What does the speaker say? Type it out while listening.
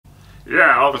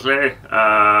Yeah, obviously.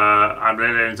 I'm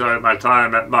really enjoying my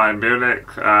time at Bayern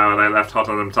Munich when I left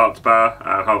Tottenham Hotspur.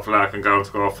 Hopefully I can go and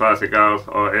score 30 goals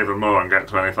or even more and get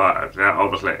 25. Yeah,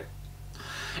 obviously.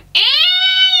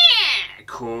 Of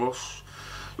course.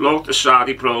 Look, the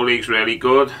Saudi Pro League's really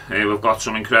good. We've got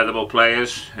some incredible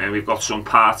players, and we've got some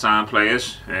part-time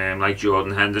players, like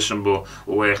Jordan Henderson, but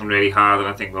we're working really hard and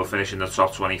I think we'll finish in the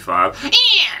top 25.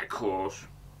 Yeah, of course.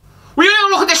 We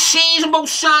don't look at the season, both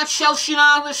sides, Chelsea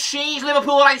and the season,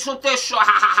 Liverpool right up this, so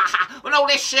well, no,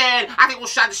 listen, I think we'll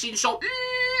start the season, so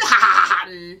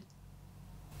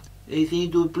I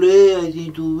think to play, I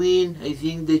think to win. I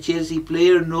think the Chelsea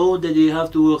player know that they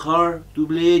have to work hard to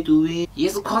play, to win.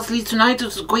 Yes, of course, Leeds United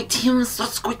is a great team,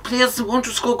 lots of great players who want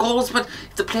to score goals, but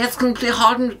if the players can play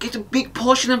hard and get a big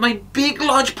portion of my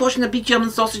large portion of big German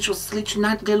sausage was Leeds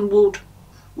United getting wood.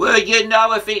 Well, you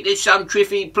know, I think there's some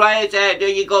terrific players out there.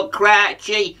 You've got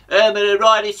Crouchy,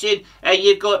 Radisson, and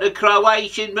you've got the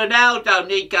Croatian Ronaldo,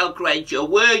 Nico Croucher.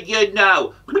 Well, you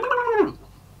know.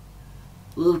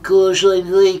 Well, of course,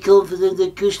 I'm very confident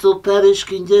that Crystal Palace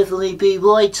can definitely be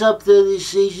right up there this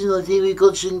season. I think we've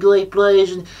got some great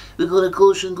players and we've got, of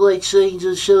course, some great scenes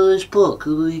at Selhurst Park.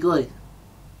 It'll be great.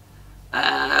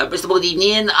 Beste good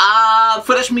evening.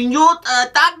 First minute,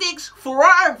 tactics,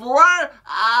 Ferrer,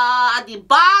 the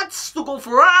bats to go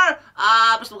Ferrer.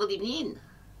 Beste good evening.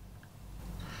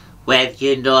 Well,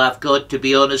 you know, I've got to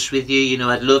be honest with you, you know,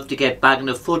 I'd love to get back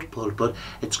into football, but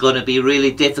it's going to be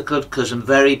really difficult because I'm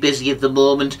very busy at the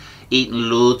moment eating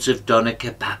loads of doner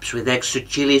kebabs with extra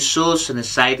chilli sauce and a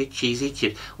side of cheesy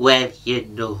chips. Well, you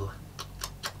know.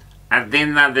 I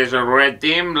think that there's a great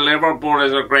team. Liverpool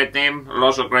is a great team.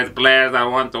 Lots of great players that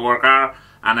want to work hard.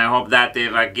 And I hope that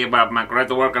if I give up my great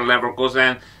work at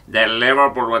Leverkusen, that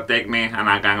Liverpool will take me and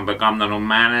I can become the new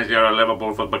manager of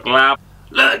Liverpool Football Club.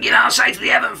 Look, you know, I'll say to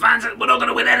the Everton fans that we're not going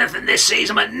to win anything this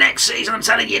season, but next season, I'm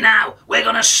telling you now, we're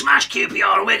going to smash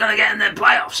QPR and we're going to get in the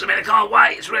playoffs. I mean, I can't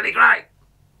wait. It's really great.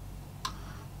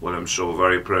 Well, I'm so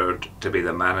very proud to be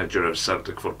the manager of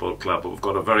Celtic Football Club. We've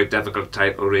got a very difficult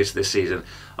title race this season,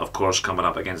 of course, coming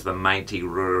up against the mighty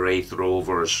Wraith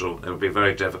Rovers, so it'll be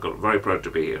very difficult. Very proud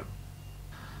to be here.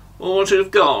 Well, what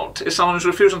you've got is someone who's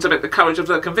refusing to take the courage of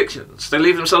their convictions. They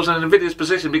leave themselves in an invidious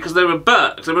position because they were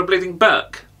Burke. They were bleeding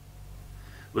Burke.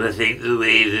 Well, I think the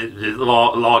way that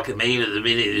like I mean at the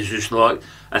minute is just like,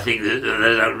 I think that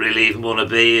they don't really even want to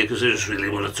be here because they just really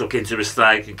want to tuck into a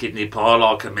steak and kidney pie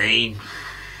like I mean.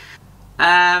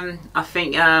 I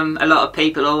think a lot of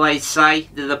people always say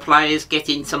that the players get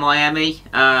into Miami,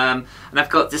 and I've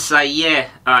got to say, yeah,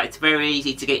 it's very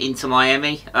easy to get into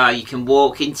Miami. You can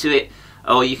walk into it,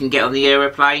 or you can get on the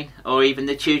aeroplane, or even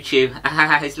the choo-choo.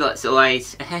 There's lots of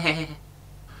ways.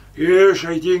 Yes,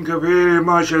 I think very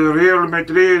much Real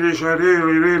Madrid is a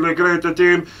really great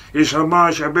team. It's a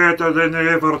much better than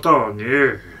Everton,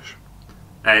 yes.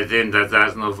 I think that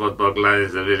Arsenal Football Club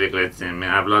is a really great team. We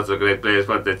have lots of great players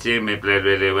for the team. We play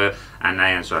really well, and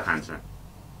I am so handsome.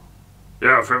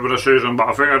 Yeah, I think with the season, but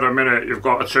I think at the minute you've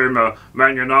got a team of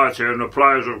Man United and the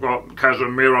players have got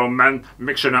Casemiro, man,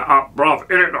 mixing it up, bruv,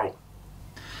 innit though?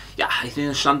 Yeah, I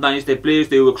think sometimes the players,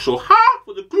 they work so hard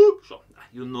for the club, so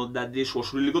you know that this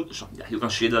was really good. So yeah, you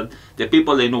can see that the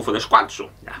people they know for the squad,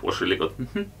 so yeah, it was really good.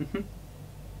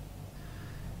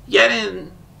 Yeah,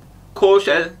 and of course,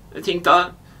 I think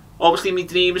that obviously my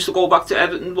dream is to go back to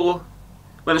Everton, but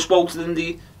when I spoke to them,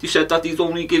 they said that they'd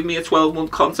only give me a 12-month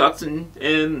contract,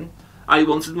 and I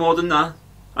wanted more than that.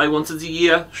 I wanted a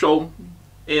year, so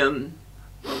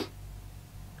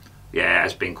yeah,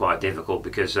 it's been quite difficult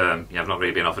because I've not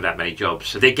really been offered that many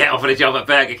jobs. I did get offered a job at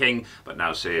Burger King, but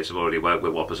now serious, I've already worked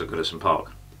with Whoppers at Goodison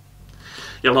Park.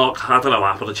 Yeah, look, I don't know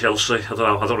what happened to Chelsea. I don't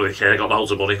know, I don't really care. I got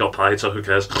loads of money, got paid, so who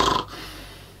cares?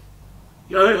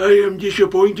 Yeah, I am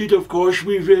disappointed, of course,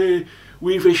 with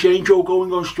Sancho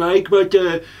going on strike, but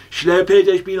Slaphead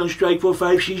has been on strike for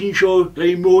 5 seasons, so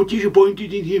I'm more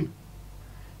disappointed in him.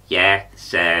 yeah,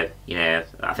 so, you know,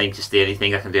 I think just the only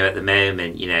thing I can do at the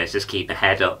moment, you know, is just keep my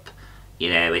head up, you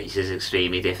know, which is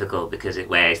extremely difficult because it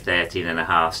weighs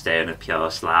 13.5 stone of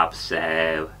pure slab,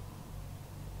 so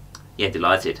yeah,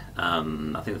 delighted.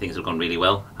 I think things have gone really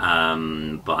well,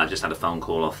 but I've just had a phone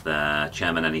call off the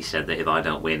chairman and he said that if I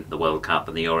don't win the World Cup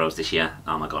and the Euros this year,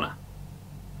 I'm a goner.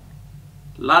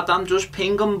 Lad, I'm just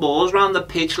pinging balls around the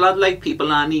pitch, lad, like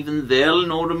people aren't even there, you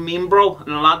know what I mean, bro?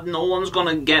 And lad, no one's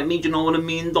gonna get me, do you know what I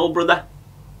mean, though, brother?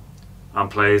 I'm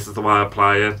pleased with the way I'm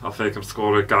playing. I think I'm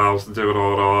scoring goals and doing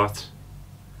alright.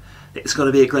 It's going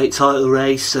to be a great title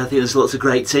race. I think there's lots of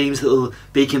great teams that will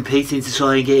be competing to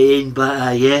try and get in,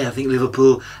 but yeah, I think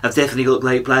Liverpool have definitely got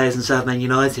great players and so have Man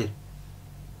United.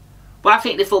 Well, I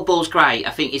think the football's great.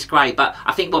 I think it's great, but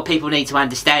I think what people need to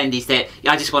understand is that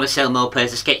I just want to sell more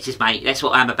pairs of Skechers, mate. That's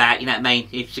what I'm about, you know what I mean?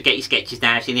 You should get your Skechers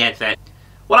now, it's in the advert.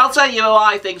 Well, I'll tell you who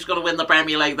I think's going to win the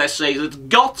Premier League this season. It's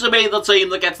got to be the team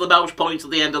that gets the most points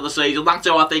at the end of the season. That's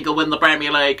who I think will win the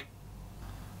Premier League.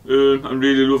 I'm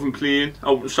really loving playing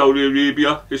out in Saudi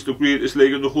Arabia. It's the greatest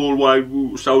league in the whole wide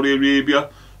world, Saudi Arabia.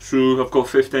 So I've got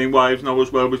 15 wives now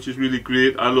as well, which is really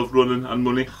great. I love running and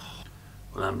money.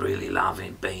 Well, I'm really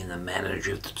loving being the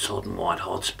manager of the Tottenham White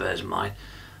Hotspurs, mate.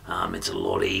 It's a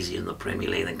lot easier in the Premier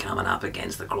League than coming up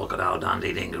against the Crocodile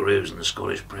Dundee Dingaroos in the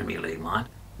Scottish Premier League, mate.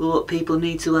 Well, what people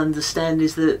need to understand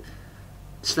is that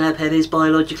Slabhead is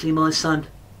biologically my son.